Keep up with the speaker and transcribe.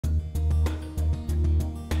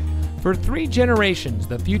For 3 generations,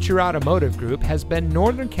 the Future Automotive Group has been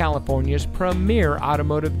Northern California's premier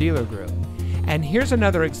automotive dealer group. And here's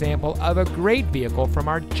another example of a great vehicle from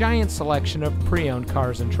our giant selection of pre-owned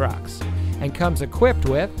cars and trucks. And comes equipped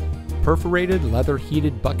with perforated leather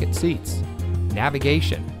heated bucket seats,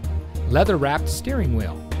 navigation, leather-wrapped steering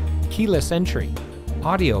wheel, keyless entry,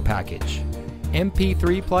 audio package,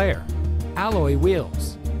 MP3 player, alloy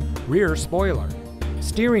wheels, rear spoiler,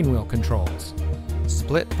 steering wheel controls,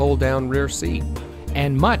 split fold-down rear seat,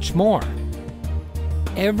 and much more.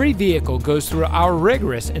 Every vehicle goes through our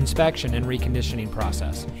rigorous inspection and reconditioning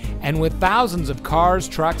process. And with thousands of cars,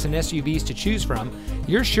 trucks, and SUVs to choose from,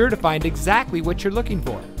 you're sure to find exactly what you're looking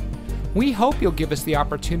for. We hope you'll give us the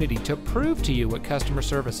opportunity to prove to you what customer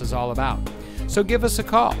service is all about. So give us a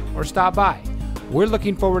call or stop by. We're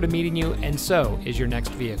looking forward to meeting you, and so is your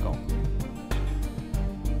next vehicle.